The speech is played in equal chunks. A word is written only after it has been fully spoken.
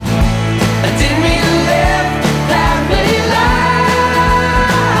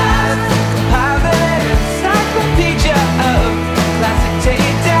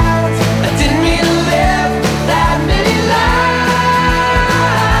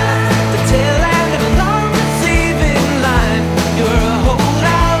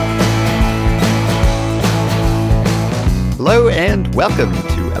Welcome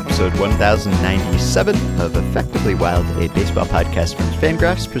to episode 1097 of Effectively Wild, a baseball podcast from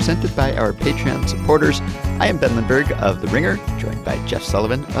Fangraphs, presented by our Patreon supporters. I am Ben Lindbergh of The Ringer, joined by Jeff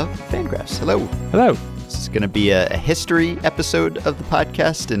Sullivan of Fangraphs. Hello. Hello. This is going to be a history episode of the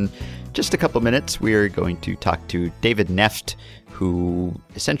podcast. In just a couple minutes, we are going to talk to David Neft, who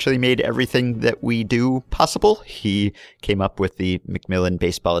essentially made everything that we do possible. He came up with the Macmillan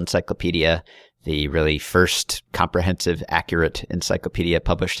Baseball Encyclopedia, the really first comprehensive, accurate encyclopedia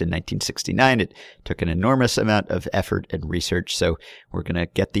published in 1969. It took an enormous amount of effort and research, so we're going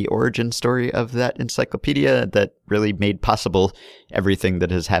to get the origin story of that encyclopedia that really made possible everything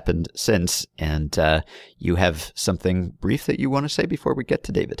that has happened since. And you have something brief that you want to say before we get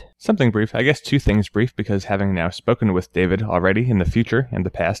to David? Something brief. I guess two things brief, because having now spoken with David already in the future and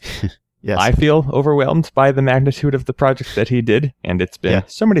the past, yes. I feel overwhelmed by the magnitude of the project that he did, and it's been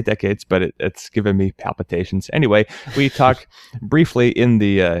so many decades, but it's given me palpitations. Anyway, we talk briefly in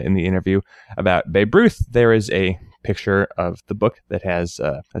the interview about Babe Ruth. There is a picture of the book that has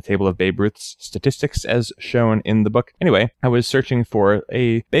a table of Babe Ruth's statistics as shown in the book. Anyway, I was searching for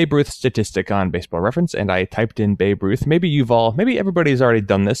a Babe Ruth statistic on Baseball Reference, and I typed in Babe Ruth. Maybe everybody's already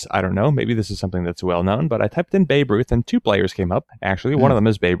done this. I don't know. Maybe this is something that's well known, but I typed in Babe Ruth and two players came up. Actually, one of them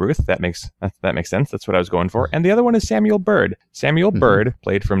is Babe Ruth. That makes sense. That's what I was going for. And the other one is Samuel Bird. Samuel Bird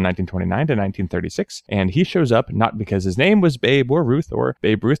played from 1929 to 1936, and he shows up not because his name was Babe or Ruth or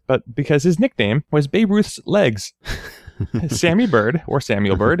Babe Ruth, but because his nickname was Babe Ruth's Legs. Sammy Bird, or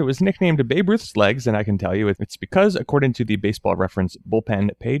Samuel Bird, was nicknamed Babe Ruth's Legs, and I can tell you it's because, according to the Baseball Reference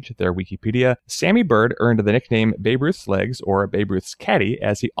bullpen page, their Wikipedia, Sammy Bird earned the nickname Babe Ruth's Legs, or Babe Ruth's Caddy,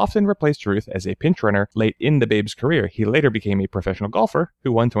 as he often replaced Ruth as a pinch runner late in the Babe's career. He later became a professional golfer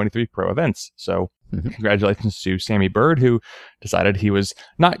who won 23 pro events. So, congratulations to Sammy Bird, who decided he was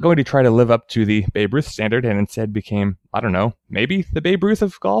not going to try to live up to the Babe Ruth standard and instead became, I don't know, maybe the Babe Ruth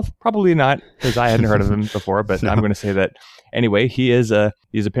of golf? Probably not, because I hadn't heard of him before, but I'm going to say that anyway. He's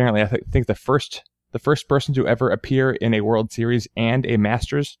apparently, I think, the first person to ever appear in a World Series and a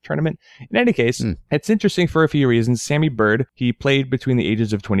Masters tournament. In any case, it's interesting for a few reasons. Sammy Bird, he played between the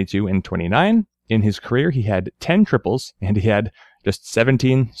ages of 22 and 29. In his career, he had 10 triples, and he had just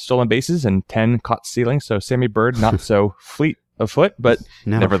 17 stolen bases and 10 caught stealing. So Sammy Bird, not so fleet of foot, but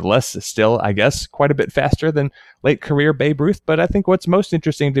nevertheless, still, I guess, quite a bit faster than late career Babe Ruth. But I think what's most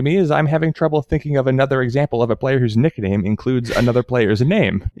interesting to me is I'm having trouble thinking of another example of a player whose nickname includes another player's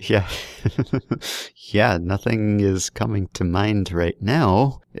name. Yeah. Yeah, nothing is coming to mind right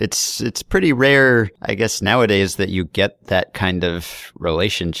now. It's pretty rare, I guess, nowadays that you get that kind of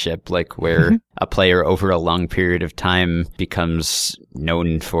relationship, like where a player over a long period of time becomes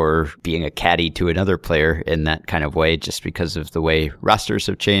known for being a caddy to another player in that kind of way, just because of the way rosters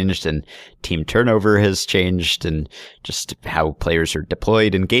have changed and team turnover has changed and just how players are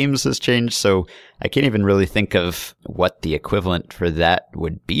deployed in games has changed. So I can't even really think of what the equivalent for that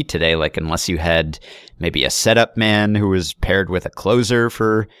would be today, like unless you had maybe a setup man who was paired with a closer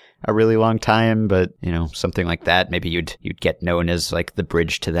for a really long time, but something like that. Maybe you'd get known as like the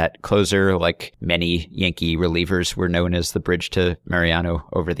bridge to that closer, like many Yankee relievers were known as the bridge to Mariano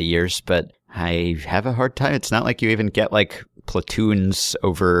over the years. But I have a hard time. It's not like you even get like platoons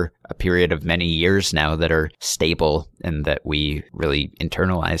over a period of many years now that are stable and that we really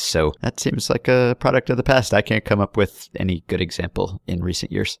internalize. So that seems like a product of the past. I can't come up with any good example in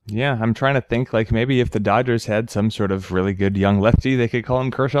recent years. Yeah, I'm trying to think, like maybe if the Dodgers had some sort of really good young lefty, they could call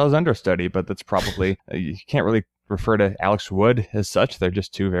him Kershaw's understudy, but that's probably, you can't really refer to Alex Wood as such. They're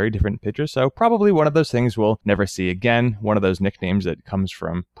just two very different pitchers. So probably one of those things we'll never see again. One of those nicknames that comes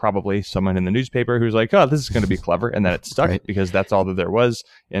from probably someone in the newspaper who's like, oh, this is going to be clever. And then it stuck because that's all that there was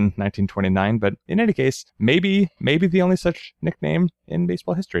in 1929. But in any case, maybe the only such nickname in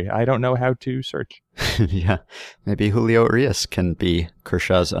baseball history. I don't know how to search. Yeah. Maybe Julio Urias can be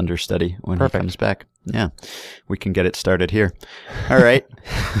Kershaw's understudy when he comes back. Yeah. We can get it started here. All right.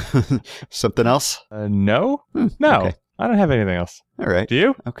 Something else? No. Okay. I don't have anything else. All right. Do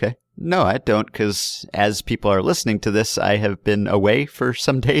you? Okay. No, I don't, because as people are listening to this, I have been away for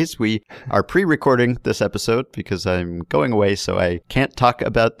some days. We are pre-recording this episode because I'm going away, so I can't talk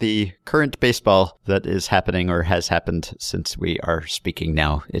about the current baseball that is happening or has happened since we are speaking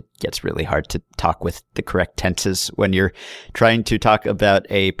now. It gets really hard to talk with the correct tenses when you're trying to talk about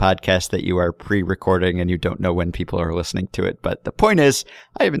a podcast that you are pre-recording and you don't know when people are listening to it. But the point is,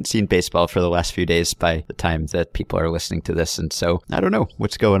 I haven't seen baseball for the last few days by the time that people are listening to this, and so I don't know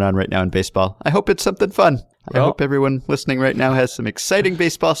what's going on right now in baseball. I hope it's something fun. I hope everyone listening right now has some exciting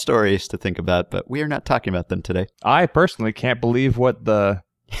baseball stories to think about, but we are not talking about them today. I personally can't believe what the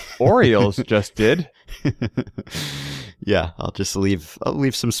Orioles just did. Yeah, I'll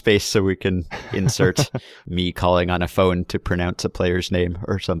leave some space so we can insert me calling on a phone to pronounce a player's name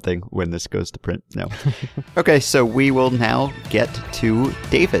or something when this goes to print. No. Okay, so we will now get to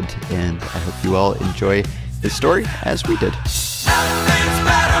David, and I hope you all enjoy his story as we did.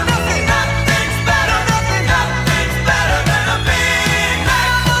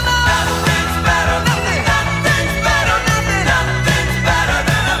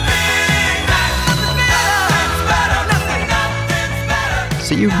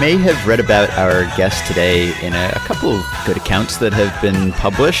 So you may have read about our guest today in a couple of good accounts that have been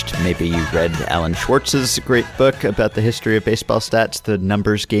published. Maybe you read Alan Schwartz's great book about the history of baseball stats, The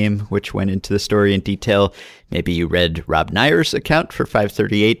Numbers Game, which went into the story in detail. Maybe you read Rob Neyer's account for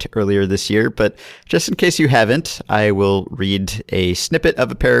 538 earlier this year, but just in case you haven't, I will read a snippet of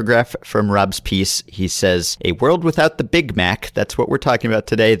a paragraph from Rob's piece. He says, "A world without the Big Mac," that's what we're talking about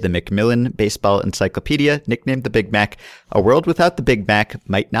today, the Macmillan Baseball Encyclopedia, nicknamed the Big Mac. "A world without the Big Mac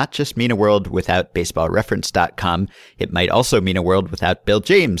might not just mean a world without BaseballReference.com. It might also mean a world without Bill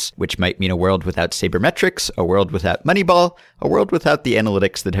James, which might mean a world without sabermetrics, a world without Moneyball, a world without the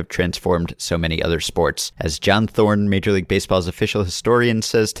analytics that have transformed so many other sports. As John Thorne, Major League Baseball's official historian,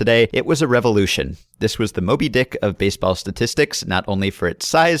 says today, it was a revolution. This was the Moby Dick of baseball statistics, not only for its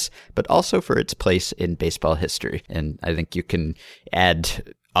size, but also for its place in baseball history." And I think you can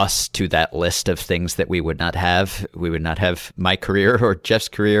add us to that list of things that we would not have. We would not have my career or Jeff's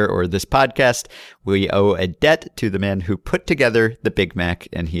career or this podcast. We owe a debt to the man who put together the Big Mac,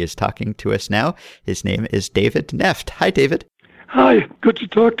 and he is talking to us now. His name is David Neft. Hi, David. Hi, good to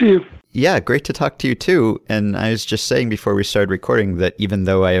talk to you. Yeah, great to talk to you too. And I was just saying before we started recording that even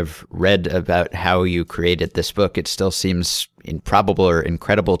though I have read about how you created this book, it still seems improbable or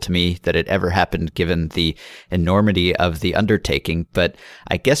incredible to me that it ever happened given the enormity of the undertaking. But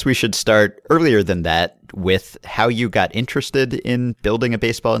I guess we should start earlier than that with how you got interested in building a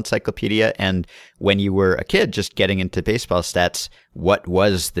baseball encyclopedia, and when you were a kid just getting into baseball stats, what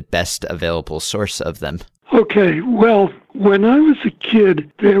was the best available source of them? Okay, well, when I was a kid,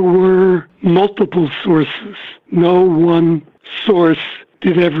 there were multiple sources. No one source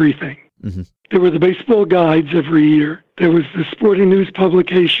did everything. Mm-hmm. There were the baseball guides every year. There was the sporting news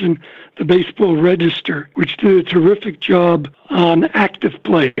publication, the Baseball Register, which did a terrific job on active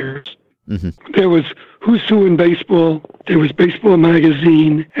players. Mm-hmm. There was Who's Who in Baseball. There was Baseball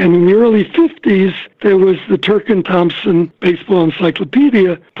Magazine. And in the early 50s, there was the Turk and Thompson Baseball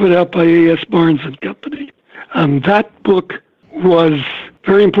Encyclopedia put out by A.S. Barnes and Company. That book was a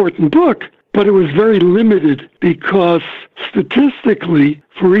very important book, but it was very limited because statistically,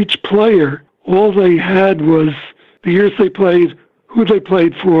 for each player, all they had was the years they played, who they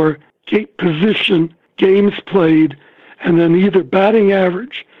played for, position, games played, and then either batting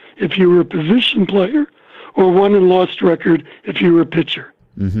average if you were a position player or won and lost record if you were a pitcher.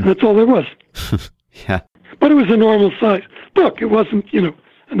 Mm-hmm. That's all there was. Yeah. But it was a normal size book. It wasn't, an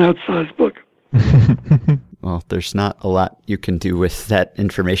outsized book. Well, there's not a lot you can do with that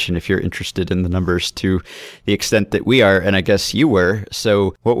information if you're interested in the numbers to the extent that we are, and I guess you were.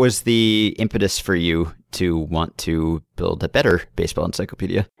 So what was the impetus for you to want to build a better baseball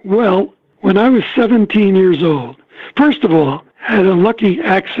encyclopedia? Well, when I was 17 years old, first of all, had a lucky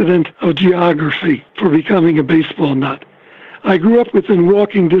accident of geography for becoming a baseball nut. I grew up within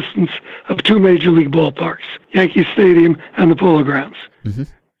walking distance of two major league ballparks, Yankee Stadium and the Polo Grounds. Mm-hmm.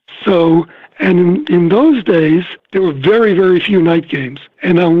 So, and in those days, there were very, very few night games.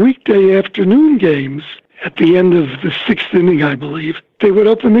 And on weekday afternoon games, at the end of the sixth inning, I believe, they would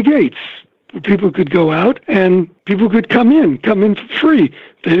open the gates. People could go out and people could come in for free.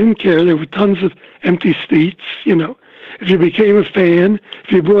 They didn't care. There were tons of empty seats, If you became a fan,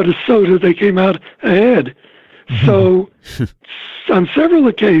 if you bought a soda, they came out ahead. So on several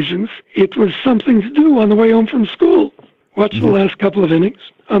occasions, it was something to do on the way home from school. Watch the last couple of innings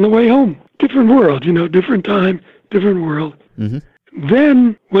on the way home. Different world, different time, different world. Mm-hmm.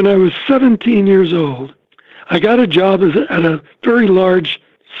 Then, when I was 17 years old, I got a job at a very large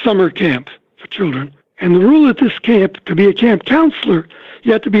summer camp for children. And the rule at this camp, to be a camp counselor,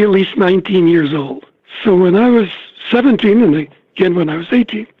 you had to be at least 19 years old. So when I was 17, and again when I was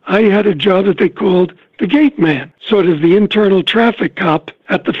 18, I had a job that they called the gate man, sort of the internal traffic cop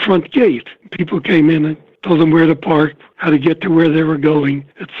at the front gate. People came in and told them where to park, how to get to where they were going,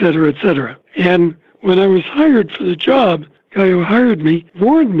 et cetera, et cetera. And when I was hired for the job, the guy who hired me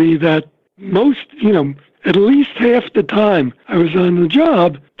warned me that most, at least half the time I was on the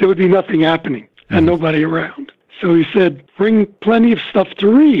job, there would be nothing happening and nobody around. So he said, bring plenty of stuff to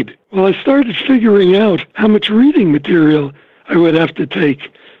read. Well, I started figuring out how much reading material I would have to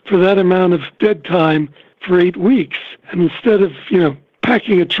take for that amount of dead time for 8 weeks. And instead of,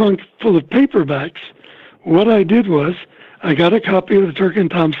 packing a trunk full of paperbacks, what I did was I got a copy of the Turk and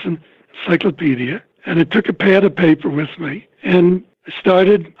Thompson Encyclopedia, and I took a pad of paper with me and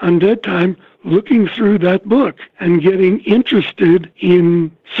started on dead time looking through that book and getting interested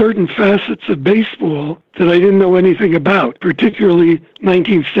in certain facets of baseball that I didn't know anything about, particularly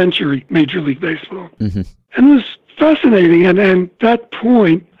 19th century Major League Baseball. Mm-hmm. And it was fascinating. And at that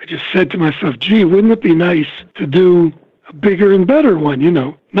point, I just said to myself, gee, wouldn't it be nice to do a bigger and better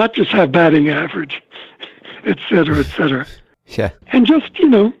one, not just have batting average, et cetera, et cetera. Yeah. And just,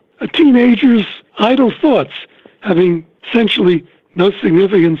 a teenager's idle thoughts, having essentially no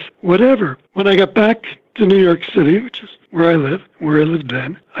significance whatever. When I got back to New York City, which is where I lived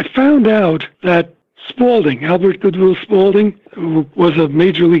then, I found out that Spalding, Albert Goodwill Spalding, who was a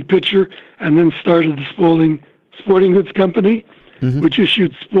major league pitcher and then started the Spalding Sporting Goods Company, mm-hmm. which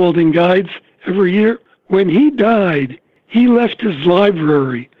issued Spalding Guides every year. When he died, he left his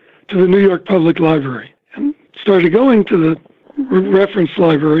library to the New York Public Library and started going to the reference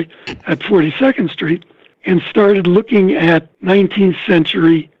library at 42nd Street and started looking at 19th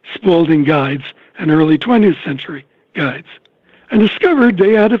century Spalding guides and early 20th century guides, and discovered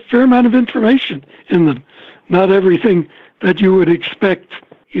they had a fair amount of information in them. Not everything that you would expect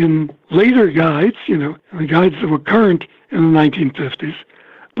in later guides, the guides that were current in the 1950s,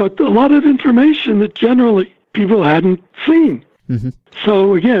 but a lot of information that generally people hadn't seen. Mm-hmm.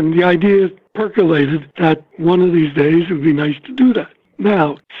 So again, the idea percolated that one of these days it would be nice to do that.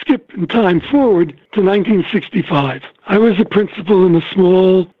 Now, skip in time forward to 1965. I was a principal in a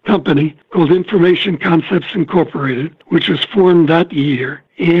small company called Information Concepts Incorporated, which was formed that year.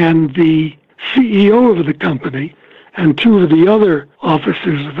 And the CEO of the company and 2 of the other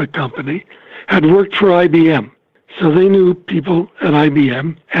officers of the company had worked for IBM. So they knew people at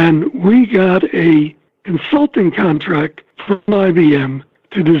IBM. And we got a consulting contract from IBM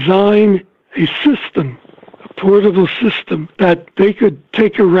to design a system, a portable system that they could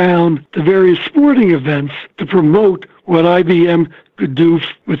take around the various sporting events to promote what IBM could do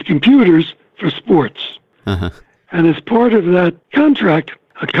with computers for sports. Uh-huh. And as part of that contract,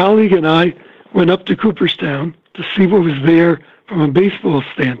 a colleague and I went up to Cooperstown to see what was there from a baseball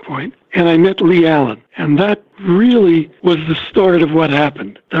standpoint, and I met Lee Allen. And that really was the start of what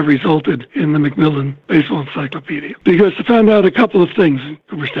happened that resulted in the Macmillan Baseball Encyclopedia. Because I found out a couple of things in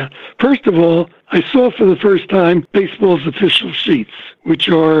Cooperstown. First of all, I saw for the first time baseball's official sheets, which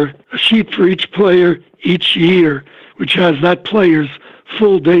are a sheet for each player each year, which has that player's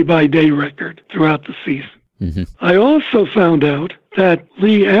full day-by-day record throughout the season. Mm-hmm. I also found out that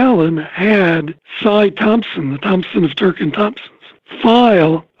Lee Allen had Cy Thompson, the Thompson of Turk and Thompson's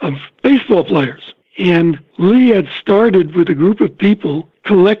file of baseball players. And Lee had started with a group of people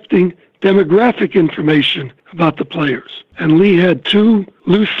collecting demographic information about the players. And Lee had 2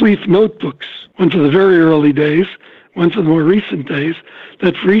 loose-leaf notebooks, one for the very early days, one for the more recent days,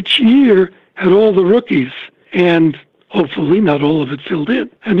 that for each year had all the rookies and hopefully not all of it filled in.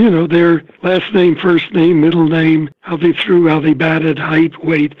 And, their last name, first name, middle name, how they threw, how they batted, height,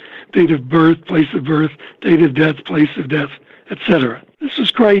 weight, date of birth, place of birth, date of death, place of death, etc. This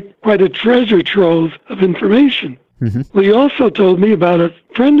was quite a treasure trove of information. Mm-hmm. Lee also told me about a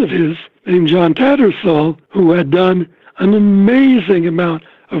friend of his named John Tattersall, who had done an amazing amount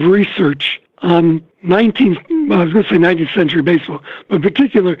of research on 19th century baseball, but in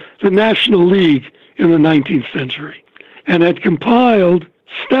particular the National League in the 19th century, and had compiled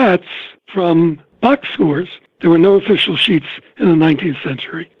stats from box scores. There were no official sheets in the 19th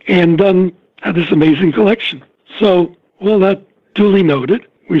century, and had this amazing collection. So, all that duly noted,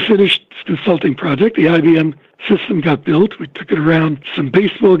 we finished this consulting project. The IBM system got built. We took it around some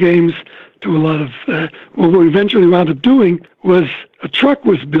baseball games to a lot of, what we eventually wound up doing was a truck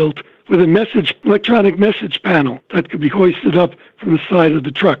was built with a electronic message panel that could be hoisted up from the side of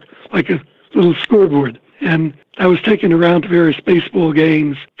the truck, like a little scoreboard. And I was taken around to various baseball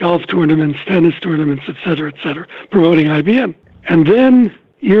games, golf tournaments, tennis tournaments, et cetera, promoting IBM. And then,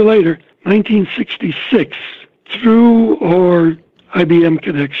 a year later, 1966, through our IBM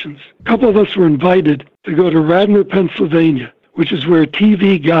connections, a couple of us were invited to go to Radnor, Pennsylvania, which is where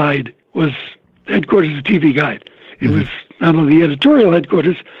TV Guide was, headquarters of TV Guide. It was not only the editorial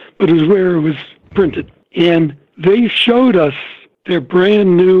headquarters, but it was where it was printed. And they showed us their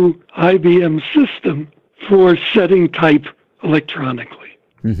brand new IBM system for setting type electronically.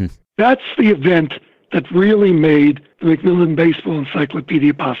 Mm-hmm. That's the event that really made the Macmillan Baseball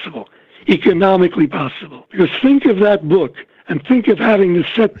Encyclopedia possible, economically possible. Because think of that book and think of having to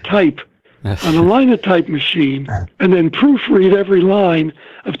set type on a linotype machine and then proofread every line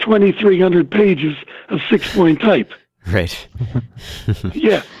of 2,300 pages of 6-point type. Right.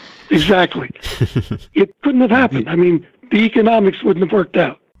 Yeah, exactly. It couldn't have happened. I mean, the economics wouldn't have worked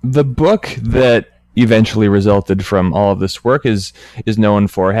out. The book that eventually resulted from all of this work is known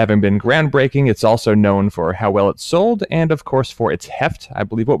for having been groundbreaking. It's also known for how well it sold, and of course for its heft. I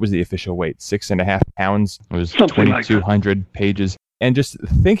believe, what was the official weight? 6.5 pounds. It was 2,200 pages. And just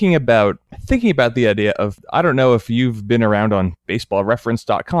thinking about the idea of, I don't know if you've been around on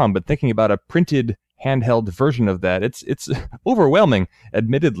baseballreference.com, but thinking about a printed handheld version of that, it's overwhelming,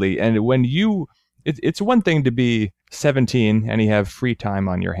 admittedly. And when it's one thing to be 17 and you have free time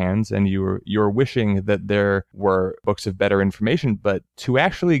on your hands and you're wishing that there were books of better information, but to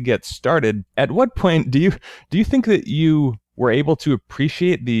actually get started, at what point do you think that you were able to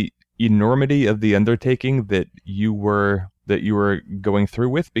appreciate the enormity of the undertaking that you were going through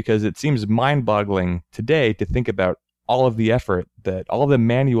with? Because it seems mind-boggling today to think about all of the effort, all of the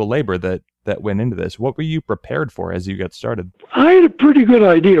manual labor that went into this. What were you prepared for as you got started? I had a pretty good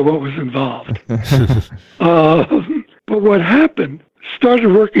idea what was involved. But what happened,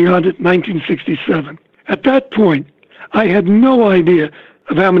 started working on it in 1967. At that point, I had no idea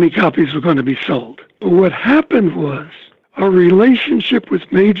of how many copies were going to be sold. But what happened was, our relationship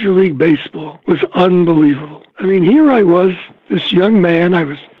with Major League Baseball was unbelievable. I mean, here I was, this young man, I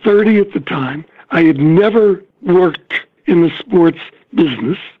was 30 at the time. I had never worked in the sports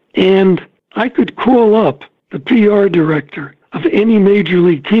business, and I could call up the PR director of any Major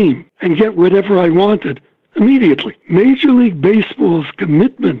League team and get whatever I wanted immediately. Major League Baseball's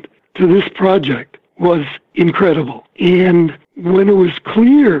commitment to this project was incredible. And when it was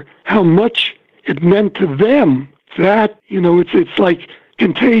clear how much it meant to them, that, it's like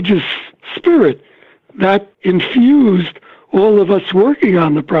contagious spirit that infused all of us working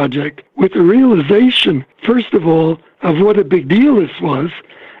on the project with the realization, first of all, of what a big deal this was,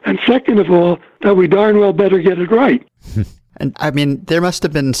 and second of all, that we darn well better get it right. And I mean, there must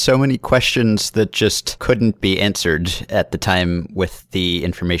have been so many questions that just couldn't be answered at the time with the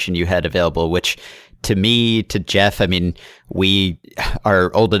information you had available, which to me, to Jeff, I mean, we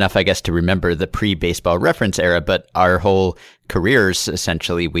are old enough, I guess, to remember the pre-baseball reference era, but our whole careers,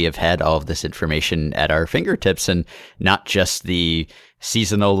 essentially, we have had all of this information at our fingertips, and not just the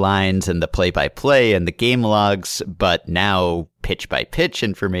seasonal lines and the play-by-play and the game logs, but now pitch-by-pitch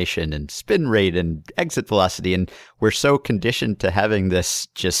information and spin rate and exit velocity. And we're so conditioned to having this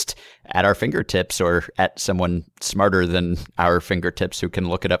just at our fingertips or at someone smarter than our fingertips who can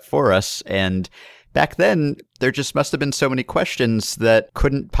look it up for us. And back then, there just must have been so many questions that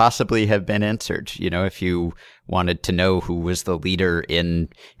couldn't possibly have been answered. If you wanted to know who was the leader in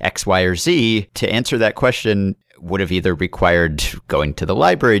X, Y, or Z, to answer that question would have either required going to the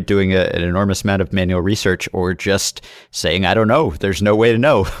library, doing an enormous amount of manual research, or just saying, I don't know, there's no way to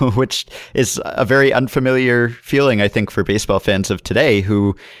know, which is a very unfamiliar feeling, I think, for baseball fans of today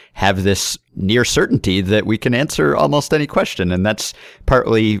who have this near certainty that we can answer almost any question. And that's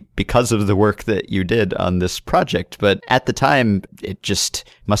partly because of the work that you did on this project. But at the time, it just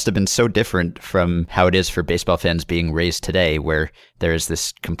must have been so different from how it is for baseball fans being raised today, where there is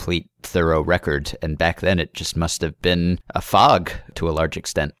this complete, thorough record. And back then, it just must have been a fog to a large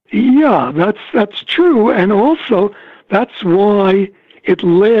extent. Yeah, that's true. And also, that's why it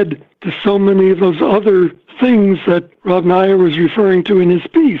led to so many of those other things that Rob Neyer was referring to in his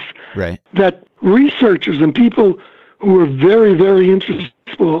piece. Right. That researchers and people who were very, very interested in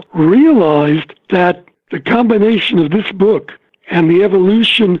baseball realized that the combination of this book and the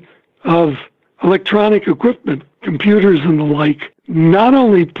evolution of electronic equipment, computers and the like, not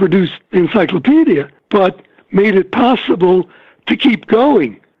only produced the encyclopedia, but made it possible to keep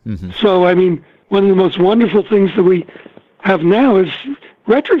going. Mm-hmm. So, I mean, one of the most wonderful things that we have now is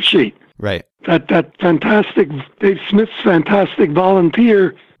Retrosheet. Right. That fantastic, Dave Smith's fantastic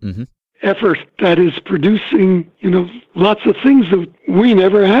volunteer effort that is producing, lots of things that we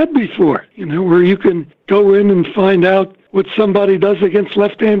never had before, where you can go in and find out what somebody does against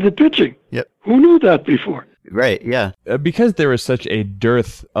left-handed pitching. Yep. Who knew that before? Right, yeah. Because there was such a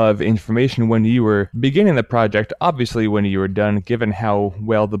dearth of information when you were beginning the project, obviously when you were done, given how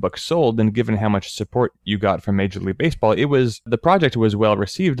well the book sold and given how much support you got from Major League Baseball, the project was well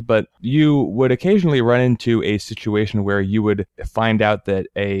received, but you would occasionally run into a situation where you would find out that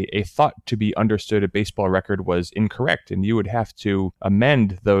a thought to be understood a baseball record was incorrect, and you would have to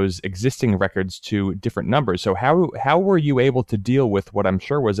amend those existing records to different numbers. So how were you able to deal with what I'm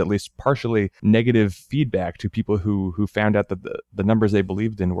sure was at least partially negative feedback to people who found out that the numbers they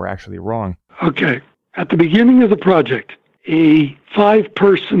believed in were actually wrong? Okay. At the beginning of the project, a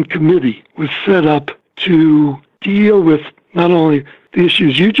 5-person committee was set up to deal with not only the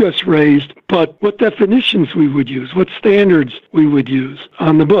issues you just raised, but what definitions we would use, what standards we would use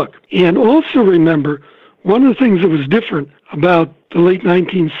on the book. And also remember, one of the things that was different about the late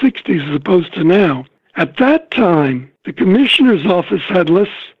 1960s as opposed to now, at that time, the commissioner's office had less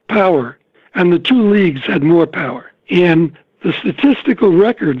power and the 2 leagues had more power. And the statistical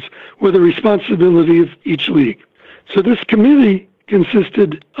records were the responsibility of each league. So this committee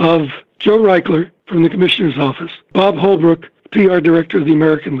consisted of Joe Reichler from the commissioner's office, Bob Holbrook, PR director of the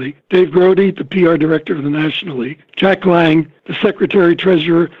American League, Dave Grody, the PR director of the National League, Jack Lang, the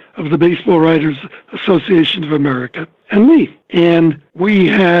secretary-treasurer of the Baseball Writers Association of America, and me. And we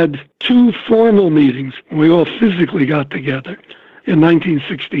had 2 formal meetings. We all physically got together in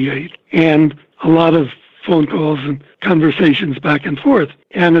 1968, and a lot of phone calls and conversations back and forth.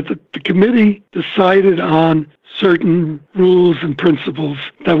 And the committee decided on certain rules and principles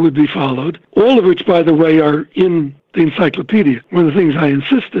that would be followed, all of which, by the way, are in the encyclopedia. One of the things I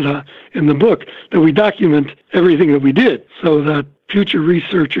insisted on in the book, that we document everything that we did so that future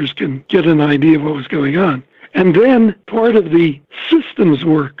researchers can get an idea of what was going on. And then part of the systems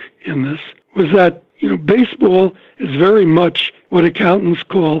work in this was that, baseball is very much what accountants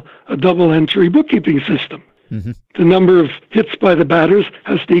call a double-entry bookkeeping system. Mm-hmm. The number of hits by the batters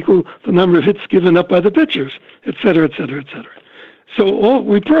has to equal the number of hits given up by the pitchers, et cetera, et cetera, et cetera. So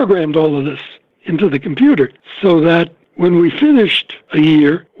we programmed all of this into the computer so that when we finished a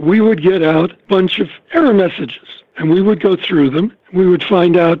year, we would get out a bunch of error messages. And we would go through them. We would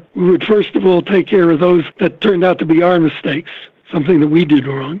find out, we would first of all take care of those that turned out to be our mistakes, something that we did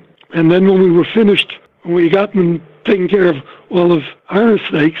wrong. And then when we were finished, when we got them taken care of all of our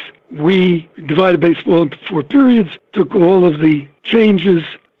mistakes, we divided baseball into 4 periods, took all of the changes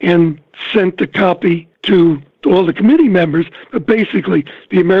and sent a copy to all the committee members, but basically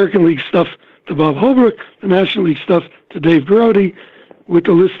the American League stuff to Bob Holbrook, the National League stuff to Dave Grody, with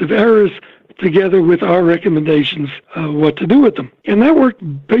a list of errors, together with our recommendations what to do with them. And that worked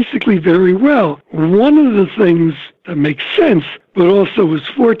basically very well. One of the things that makes sense, but also was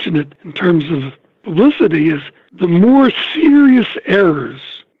fortunate in terms of publicity, is the more serious errors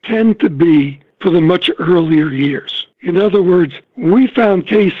tend to be for the much earlier years. In other words, we found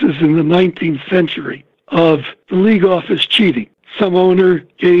cases in the 19th century of the league office cheating. Some owner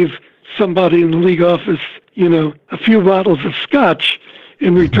gave somebody in the league office, a few bottles of scotch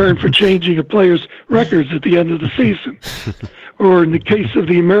in return for changing a player's records at the end of the season. Or in the case of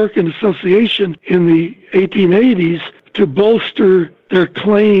the American Association in the 1880s, to bolster their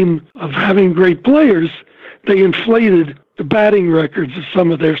claim of having great players, they inflated the batting records of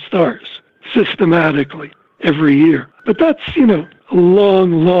some of their stars systematically every year. But that's, a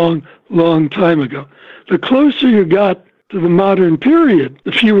long time ago. The closer you got to the modern period,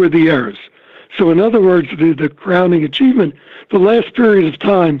 the fewer the errors. So in other words, the crowning achievement, the last period of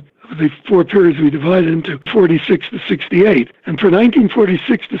time, the 4 periods we divided into, 46 to 68. And for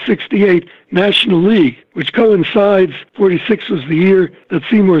 1946 to 68 National League, which coincides, 46 was the year that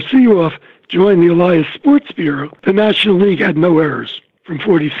Seymour Seehoff joined the Elias Sports Bureau, the National League had no errors from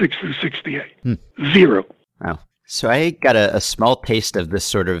 46 through 68. 0. Wow. So I got a small taste of this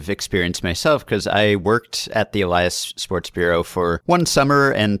sort of experience myself because I worked at the Elias Sports Bureau for 1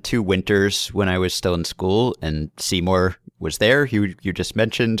 summer and 2 winters when I was still in school, and Seymour was there. You just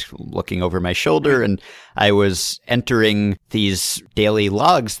mentioned, looking over my shoulder, and I was entering these daily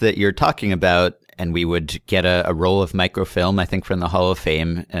logs that you're talking about, and we would get a roll of microfilm, I think from the Hall of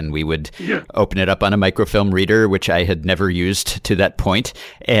Fame, and we would open it up on a microfilm reader, which I had never used to that point.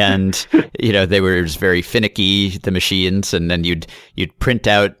 And, they were very finicky, the machines, and then you'd print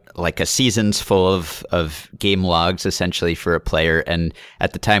out like a season's full of game logs essentially for a player. And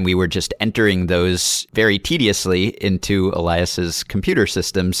at the time we were just entering those very tediously into Elias's computer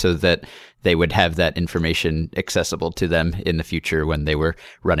system so that they would have that information accessible to them in the future when they were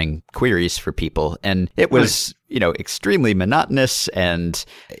running queries for people. And it was, extremely monotonous, and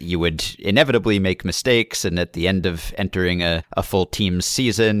you would inevitably make mistakes. And at the end of entering a full team's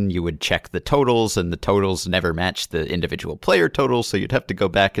season, you would check the totals, and the totals never matched the individual player totals. So you'd have to go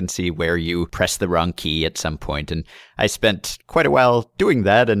back and see where you pressed the wrong key at some point. And I spent quite a while doing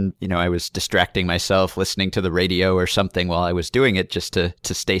that. And, I was distracting myself, listening to the radio or something while I was doing it just to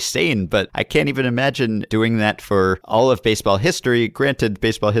stay sane. But I can't even imagine doing that for all of baseball history. Granted,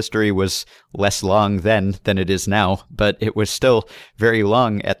 baseball history was less long then than it is now, but it was still very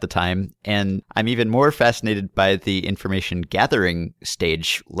long at the time. And I'm even more fascinated by the information gathering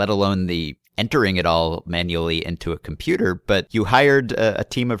stage, let alone the entering it all manually into a computer, but you hired a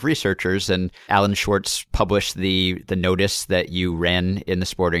team of researchers, and Alan Schwartz published the notice that you ran in the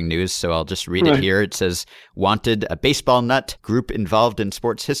Sporting News. So I'll just read it here. It says, "Wanted, a baseball nut group involved in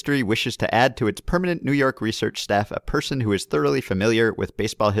sports history wishes to add to its permanent New York research staff a person who is thoroughly familiar with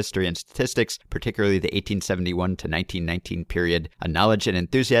baseball history and statistics, particularly the 1871 to 1919 period, a knowledge and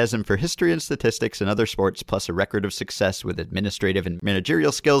enthusiasm for history and statistics and other sports, plus a record of success with administrative and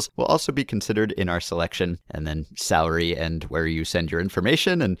managerial skills will also be considered in our selection." And then salary and where you send your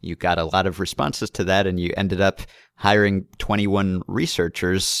information. And you got a lot of responses to that, and you ended up hiring 21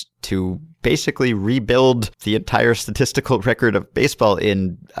 researchers to basically rebuild the entire statistical record of baseball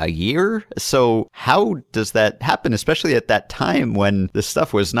in a year. So how does that happen, especially at that time when this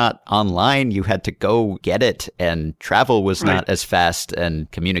stuff was not online? You had to go get it, and travel was not as fast, and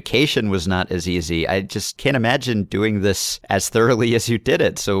communication was not as easy. I just can't imagine doing this as thoroughly as you did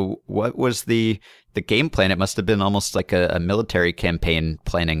it. So what was the game plan? It must have been almost like a military campaign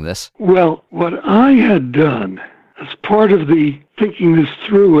planning this. Well, what I had done as part of the thinking this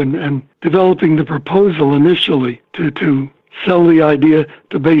through and developing the proposal initially to sell the idea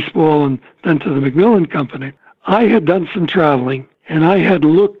to baseball and then to the Macmillan Company, I had done some traveling and I had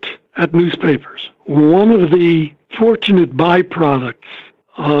looked at newspapers. One of the fortunate byproducts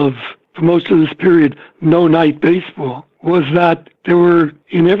of, for most of this period, no night baseball was that there were,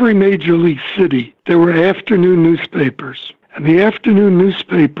 in every major league city, there were afternoon newspapers. And the afternoon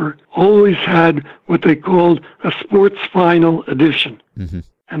newspaper always had what they called a sports final edition. Mm-hmm.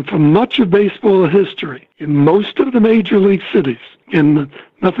 And for much of baseball history, in most of the major league cities, and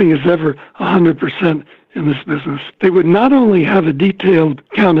nothing is ever 100% in this business, they would not only have a detailed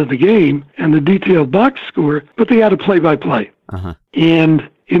count of the game and a detailed box score, but they had a play-by-play. Uh-huh. And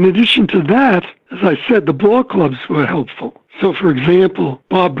in addition to that, as I said, the ball clubs were helpful. So, for example,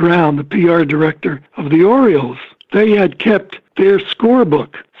 Bob Brown, the PR director of the Orioles, they had kept their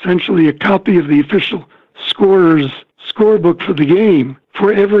scorebook, essentially a copy of the official scorer's scorebook for the game,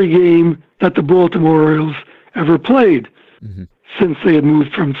 for every game that the Baltimore Orioles ever played, since they had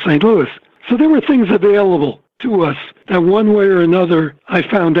moved from St. Louis. So there were things available to us that one way or another I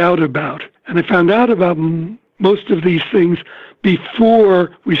found out about. And I found out about most of these things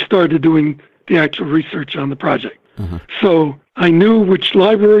before we started doing the actual research on the project. So I knew which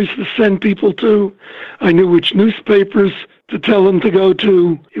libraries to send people to. I knew which newspapers to tell them to go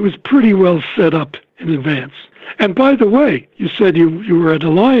to. It was pretty well set up in advance. And by the way, you said you were at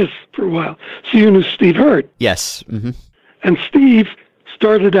Elias for a while, so you knew Steve Hurt. Yes. Mm-hmm. And Steve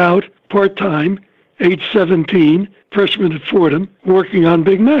started out part-time, age 17, freshman at Fordham, working on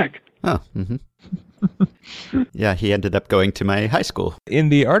Big Mac. Oh, mm-hmm. Yeah, he ended up going to my high school. In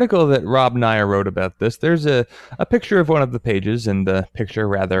the article that Rob Naya wrote about this, there's a picture of one of the pages, and the picture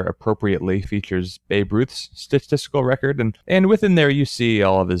rather appropriately features Babe Ruth's statistical record. And within there, you see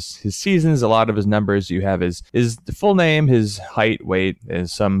all of his seasons, a lot of his numbers. You have his full name, his height, weight, and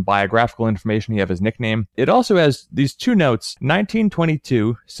some biographical information. You have his nickname. It also has these two notes: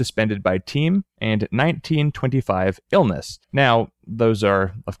 1922, suspended by team, and 1925, illness. Now, those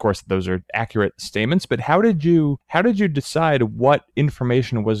are accurate statements, but how did you decide what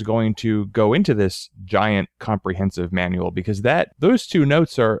information was going to go into this giant comprehensive manual? Because those two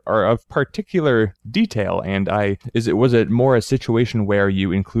notes are of particular detail, and was it more a situation where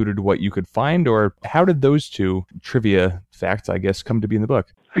you included what you could find, or how did those two trivia facts, I guess, come to be in the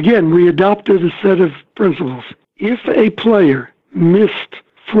book? Again, we adopted a set of principles. If a player missed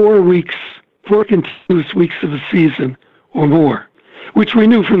 4 continuous weeks of a season or more, which we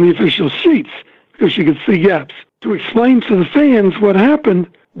knew from the official sheets because you could see gaps. To explain to the fans what happened,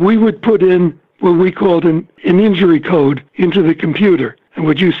 we would put in what we called an injury code into the computer. And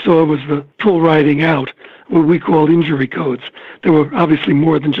what you saw was the full writing out, what we called injury codes. There were obviously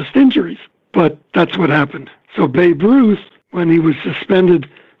more than just injuries, but that's what happened. So Babe Ruth, when he was suspended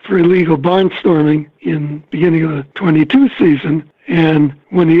for illegal barnstorming in the beginning of the 22 season, and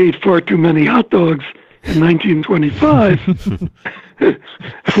when he ate far too many hot dogs in 1925,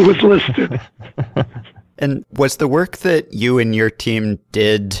 was listed. And was the work that you and your team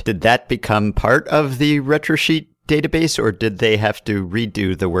did that become part of the RetroSheet database, or did they have to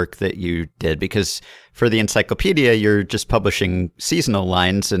redo the work that you did? Because for the encyclopedia, you're just publishing seasonal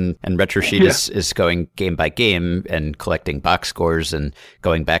lines, and RetroSheet is going game by game and collecting box scores and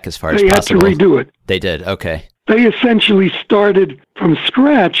going back as far as possible. They had to redo it. They did, okay. They essentially started from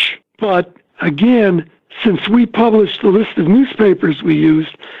scratch, but again, since we published the list of newspapers we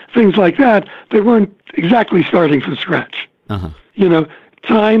used, things like that, they weren't exactly starting from scratch. Uh-huh.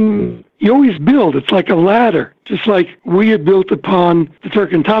 Time you always build. It's like a ladder, just like we had built upon the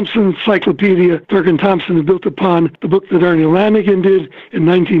Turk and Thompson Encyclopedia. Turk and Thompson had built upon the book that Ernie Lanigan did in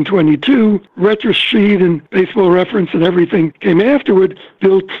 1922. Retro Street and Baseball Reference and everything came afterward,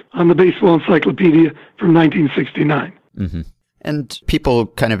 built on the Baseball Encyclopedia from 1969. Mm-hmm. And people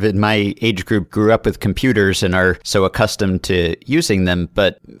kind of in my age group grew up with computers and are so accustomed to using them.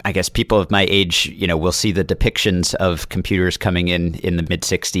 But I guess people of my age, will see the depictions of computers coming in the mid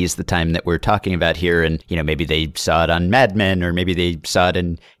 60s, the time that we're talking about here. And, maybe they saw it on Mad Men, or maybe they saw it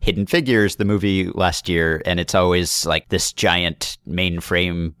in Hidden Figures, the movie last year. And it's always like this giant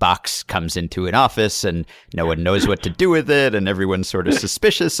mainframe box comes into an office and no one knows what to do with it. And everyone's sort of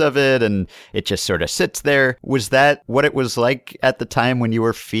suspicious of it. And it just sort of sits there. Was that what it was like at the time when you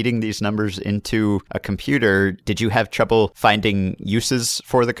were feeding these numbers into a computer? Did you have trouble finding uses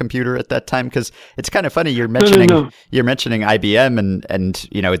for the computer at that time? Because it's kind of funny, you're mentioning IBM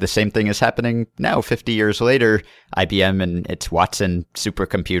and the same thing is happening now 50 years later. IBM and its Watson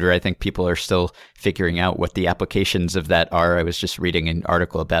supercomputer, I think people are still figuring out what the applications of that are. I was just reading an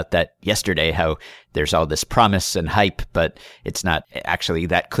article about that yesterday, how there's all this promise and hype, but it's not actually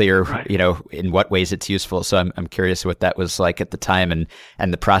that clear, right, in what ways it's useful. So I'm curious what that was like at the time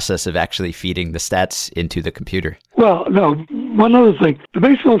and the process of actually feeding the stats into the computer. Well, no, one other thing. The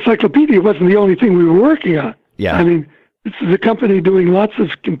Baseball Encyclopedia wasn't the only thing we were working on. Yeah. I mean, this is a company doing lots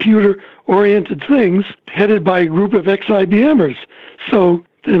of computer-oriented things headed by a group of ex-IBMers. So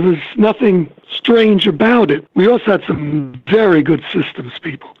there was nothing strange about it. We also had some very good systems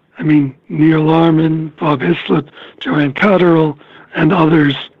people. I mean, Neil Arman, Bob Hislop, Joanne Cotterill, and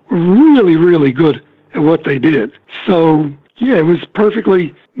others were really, really good at what they did. So, yeah, it was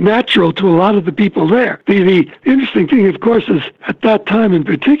perfectly natural to a lot of the people there. The interesting thing, of course, is at that time in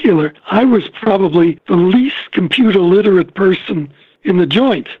particular, I was probably the least computer literate person in the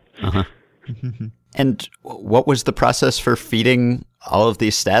joint. Uh-huh. And what was the process for feeding all of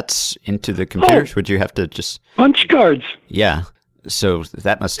these stats into the computers? Would you have to just... punch cards. Yeah. So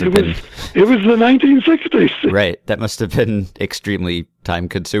that must have been... It was the 1960s. Right. That must have been extremely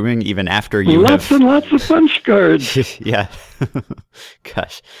time-consuming, even after you Lots and lots of punch cards. Yeah.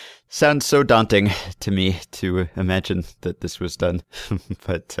 Gosh. Sounds so daunting to me to imagine that this was done.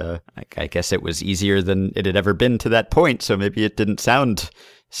 But I guess it was easier than it had ever been to that point, so maybe it didn't sound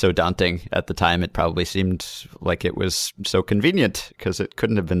so daunting at the time. It probably seemed like it was so convenient because it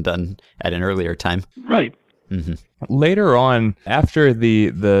couldn't have been done at an earlier time. Right. Mm-hmm. Later on, after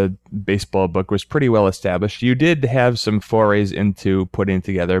the baseball book was pretty well established, you did have some forays into putting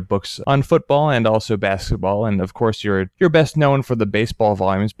together books on football and also basketball. And of course, you're best known for the baseball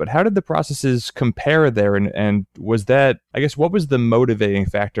volumes. But how did the processes compare there? And was that, I guess, what was the motivating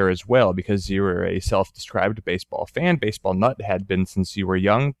factor as well? Because you were a self-described baseball fan, baseball nut, had been since you were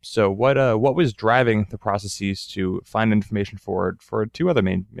young. So what was driving the processes to find information for two other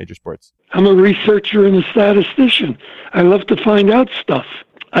major sports? I'm a researcher and a statistician. I love to find out stuff.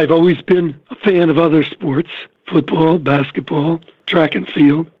 I've always been a fan of other sports, football, basketball, track and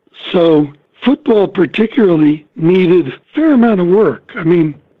field. So football particularly needed a fair amount of work. I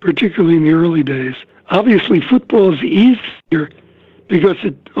mean, particularly in the early days. Obviously, football is easier because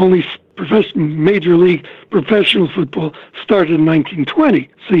it only major league professional football started in 1920.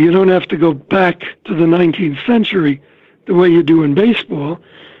 So you don't have to go back to the 19th century the way you do in baseball.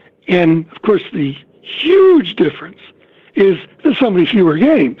 And, of course, the huge difference is there's so many fewer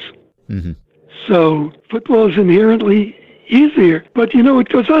games. Mm-hmm. So football is inherently easier. But, it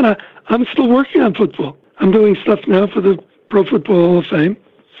goes on. I'm still working on football. I'm doing stuff now for the Pro Football Hall of Fame.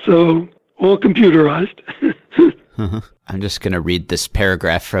 So all computerized. Uh-huh. I'm just going to read this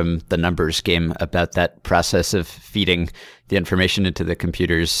paragraph from the Numbers Game about that process of feeding the information into the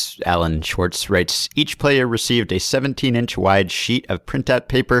computers. Alan Schwartz writes, each player received a 17-inch wide sheet of printout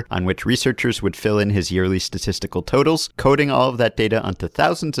paper on which researchers would fill in his yearly statistical totals, coding all of that data onto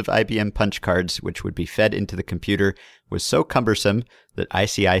thousands of IBM punch cards, which would be fed into the computer, was so cumbersome that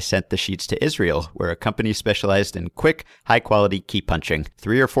ICI sent the sheets to Israel, where a company specialized in quick, high-quality key punching.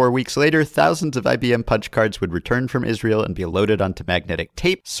 3 or 4 weeks later, thousands of IBM punch cards would return from Israel and be loaded onto magnetic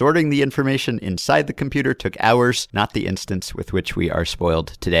tape. Sorting the information inside the computer took hours, not the instance with which we are spoiled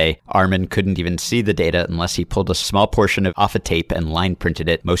today. Arman couldn't even see the data unless he pulled a small portion off a tape and line printed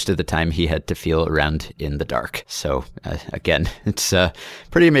it. Most of the time, he had to feel around in the dark. So, again, it's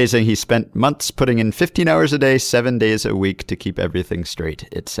pretty amazing. He spent months putting in 15 hours a day, 7 days a week to keep everything straight,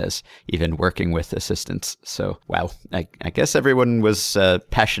 it says, even working with assistants. So, wow, I guess everyone was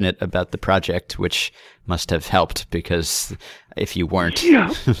passionate about the project, which must have helped, because if you weren't,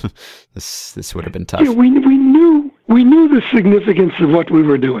 yeah. this would have been tough. Yeah, we we knew the significance of what we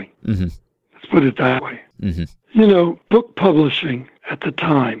were doing. Mm-hmm. Let's put it that way. Mm-hmm. You know, book publishing at the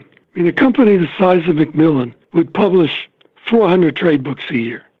time, I mean, a company the size of Macmillan would publish 400 trade books a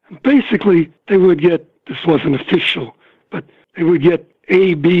year. And basically, they would get, this wasn't official, but they would get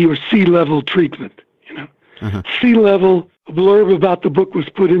A, B, or C level treatment. You know, C level, a blurb about the book was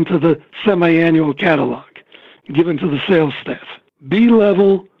put into the semi-annual catalog, given to the sales staff. B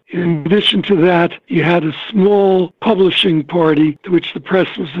level, in addition to that, you had a small publishing party to which the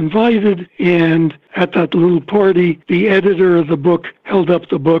press was invited, and at that little party, the editor of the book held up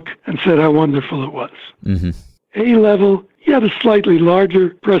the book and said how wonderful it was. Mm-hmm. A level, you had a slightly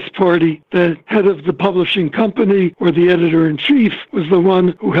larger press party. The head of the publishing company or the editor-in-chief was the one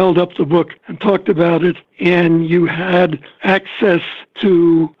who held up the book and talked about it, and you had access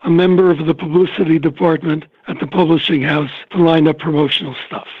to a member of the publicity department at the publishing house to line up promotional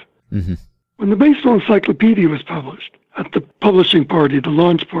stuff. Mm-hmm. When the baseball encyclopedia was published, at the publishing party, the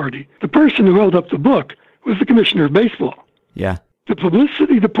launch party, the person who held up the book was the commissioner of baseball. Yeah. The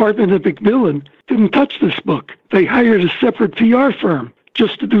publicity department at Macmillan didn't touch this book. They hired a separate PR firm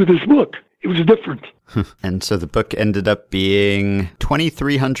just to do this book. It was different. And so the book ended up being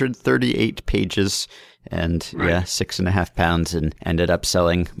 2,338 pages and Right. 6.5 pounds, and ended up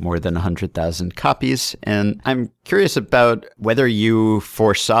selling more than 100,000 copies. And I'm curious about whether you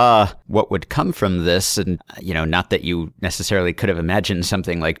foresaw what would come from this. And, you know, not that you necessarily could have imagined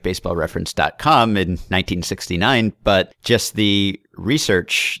something like baseballreference.com in 1969, but just the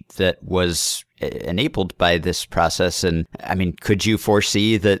research that was enabled by this process. And I mean, could you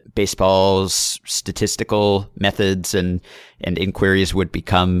foresee that baseball's statistical methods and inquiries would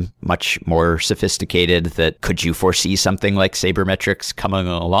become much more sophisticated? That could you foresee something like sabermetrics coming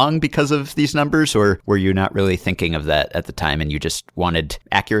along because of these numbers, or were you not really thinking of that at the time and you just wanted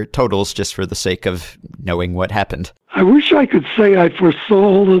accurate totals just for the sake of knowing what happened? I wish I could say I foresaw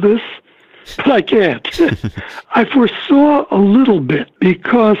all of this, but I can't. I foresaw a little bit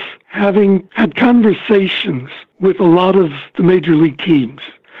because having had conversations with a lot of the major league teams,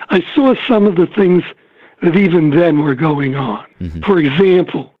 I saw some of the things that even then were going on. Mm-hmm. For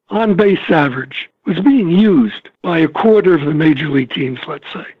example, on-base average was being used by a quarter of the major league teams,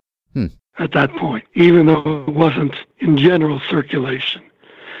 let's say, at that point, even though it wasn't in general circulation.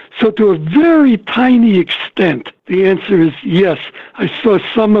 So to a very tiny extent, the answer is yes, I saw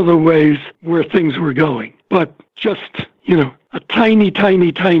some of the ways where things were going, but just, you know, a tiny,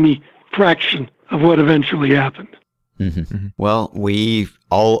 tiny, tiny fraction of what eventually happened. Mm-hmm. Mm-hmm. Well, we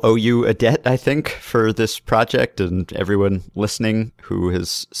all owe you a debt, I think, for this project, and everyone listening who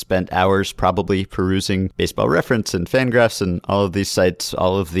has spent hours probably perusing Baseball Reference and Fangraphs and all of these sites.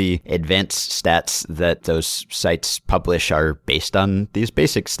 All of the advanced stats that those sites publish are based on these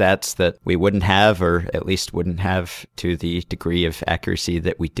basic stats that we wouldn't have, or at least wouldn't have to the degree of accuracy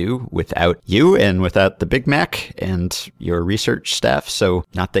that we do without you and without the Big Mac and your research staff. So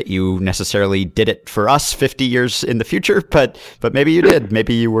not that you necessarily did it for us 50 years in the future, but maybe you did.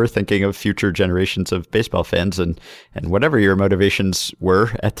 Maybe you were thinking of future generations of baseball fans, and whatever your motivations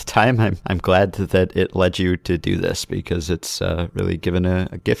were at the time, I'm glad that it led you to do this, because it's really given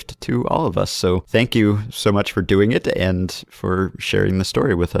a gift to all of us. So thank you so much for doing it and for sharing the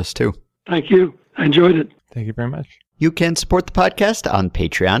story with us too. Thank you. I enjoyed it. Thank you very much. You can support the podcast on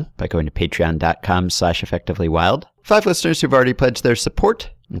Patreon by going to patreon.com/effectivelywild. 5 listeners who've already pledged their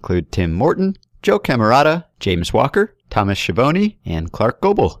support include Tim Morton, Joe Camerata, James Walker, Thomas Schiavone, and Clark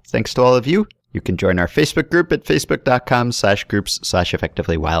Goebel. Thanks to all of you. You can join our Facebook group at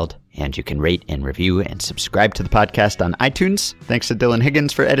facebook.com/groups/effectivelywild. And you can rate and review and subscribe to the podcast on iTunes. Thanks to Dylan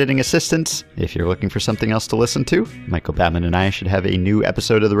Higgins for editing assistance. If you're looking for something else to listen to, Michael Bauman and I should have a new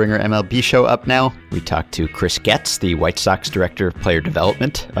episode of the Ringer MLB show up now. We talked to Chris Getz, the White Sox Director of Player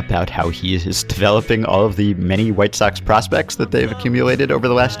Development, about how he is developing all of the many White Sox prospects that they've accumulated over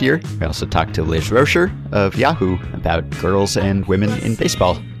the last year. We also talked to Liz Rocher of Yahoo about girls and women in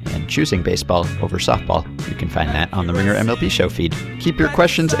baseball and choosing baseball over softball. You can find that on the Ringer MLB show feed. Keep your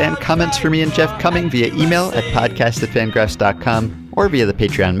questions and comments for me and Jeff coming via email at podcast@fangraphs.com or via the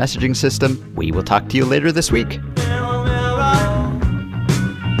Patreon messaging system. We will talk to you later this week.